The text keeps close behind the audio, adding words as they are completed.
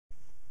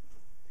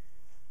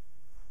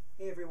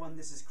Hey everyone,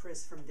 this is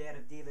Chris from Dad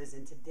of Divas,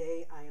 and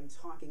today I am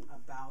talking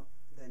about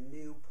the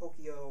new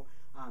Pocoyo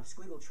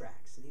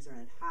SwiggleTraks. These are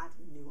a hot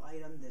new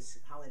item this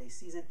holiday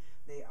season.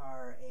 They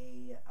are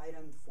a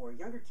item for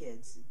younger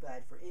kids,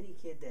 but for any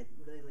kid that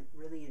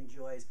really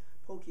enjoys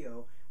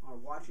Pocoyo or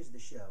watches the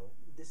show,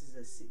 this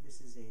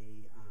is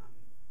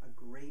a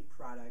great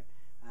product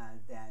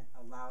that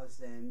allows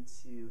them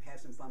to have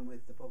some fun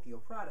with the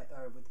Pocoyo product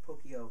or with the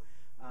Pocoyo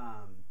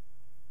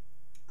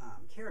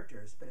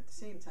characters, but at the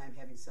same time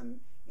having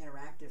some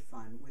interactive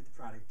fun with the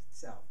product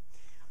itself.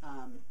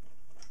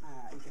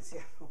 You can see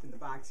I opened the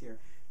box here.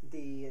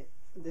 The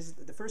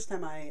first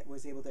time I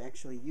was able to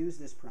actually use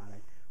this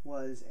product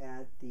was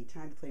at the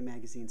Time to Play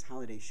magazine's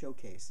holiday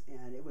showcase,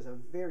 and it was a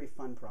very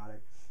fun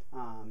product.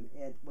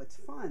 What's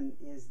fun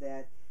is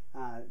that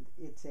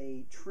it's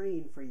a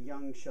train for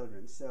young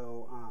children.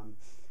 So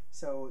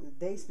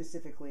they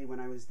specifically, when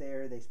I was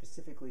there, they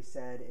specifically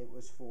said it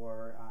was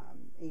for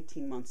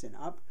 18 months and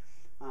up.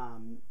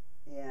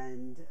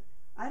 And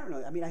I don't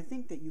know. I mean, I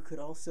think that you could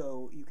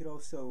also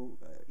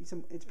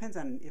it depends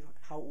on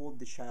how old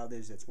the child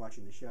is that's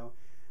watching the show,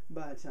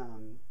 but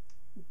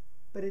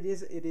it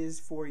is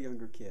for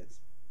younger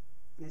kids.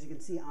 As you can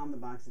see on the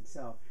box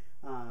itself,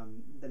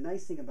 the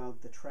nice thing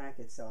about the track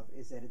itself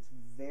is that it's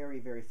very,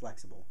 very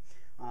flexible.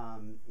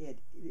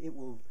 It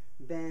will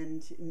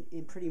bend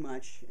in pretty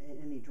much in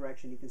any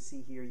direction. You can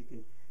see here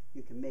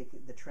you can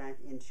make the track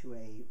into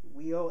a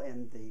wheel,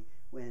 and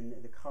when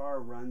the car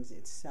runs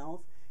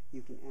itself,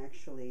 you can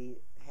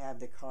actually have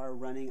the car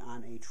running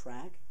on a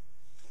track.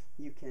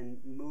 You can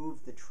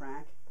move the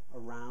track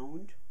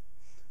around,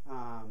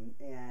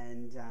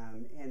 and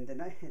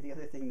the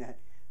other thing that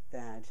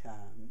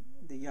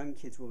the young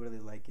kids will really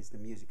like is the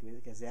music,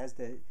 because as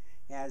the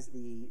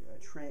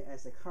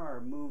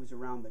car moves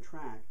around the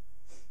track,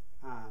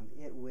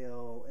 it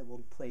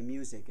will play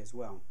music as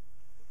well.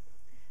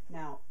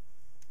 Now,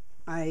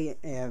 I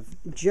have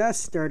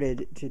just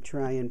started to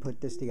try and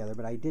put this together,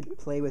 but I did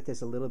play with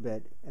this a little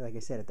bit, like I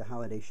said, at the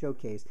holiday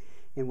showcase,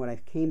 and what I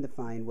came to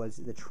find was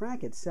the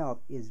track itself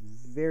is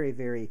very,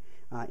 very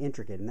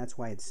intricate, and that's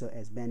why it's so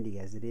as bendy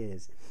as it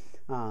is.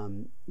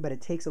 But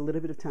it takes a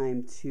little bit of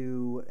time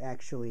to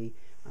actually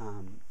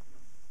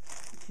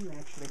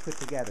put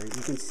together.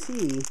 You can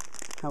see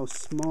how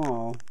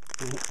small,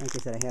 like I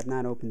said, I have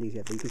not opened these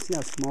yet, but you can see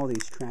how small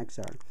these tracks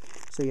are.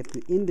 So you have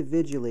to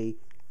individually,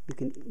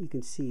 you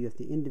can see you have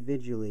to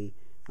individually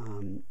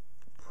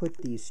put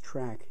this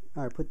track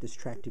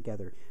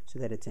together so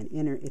that it's an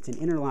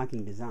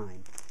interlocking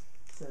design,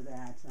 so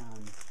that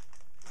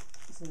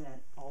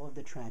all of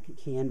the track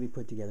can be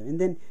put together.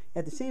 And then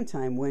at the same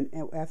time,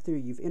 after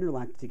you've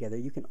interlocked it together,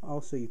 you can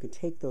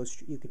take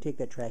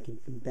that track and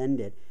you can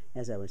bend it,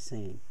 as I was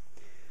saying.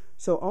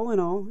 So all in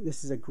all,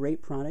 this is a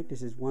great product.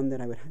 This is one that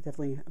I would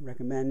definitely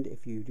recommend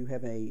if you do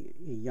have a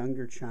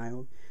younger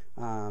child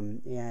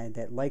and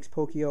that likes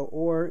Pocoyo,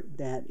 or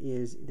that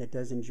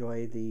does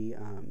enjoy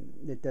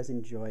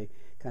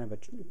kind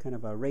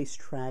of a race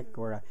track,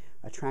 or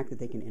a track that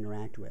they can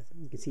interact with.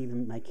 You can see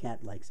even my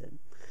cat likes it.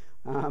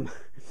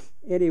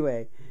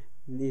 Anyway,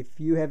 if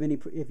you have any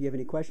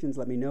questions,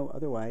 let me know.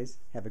 Otherwise,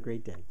 have a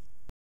great day.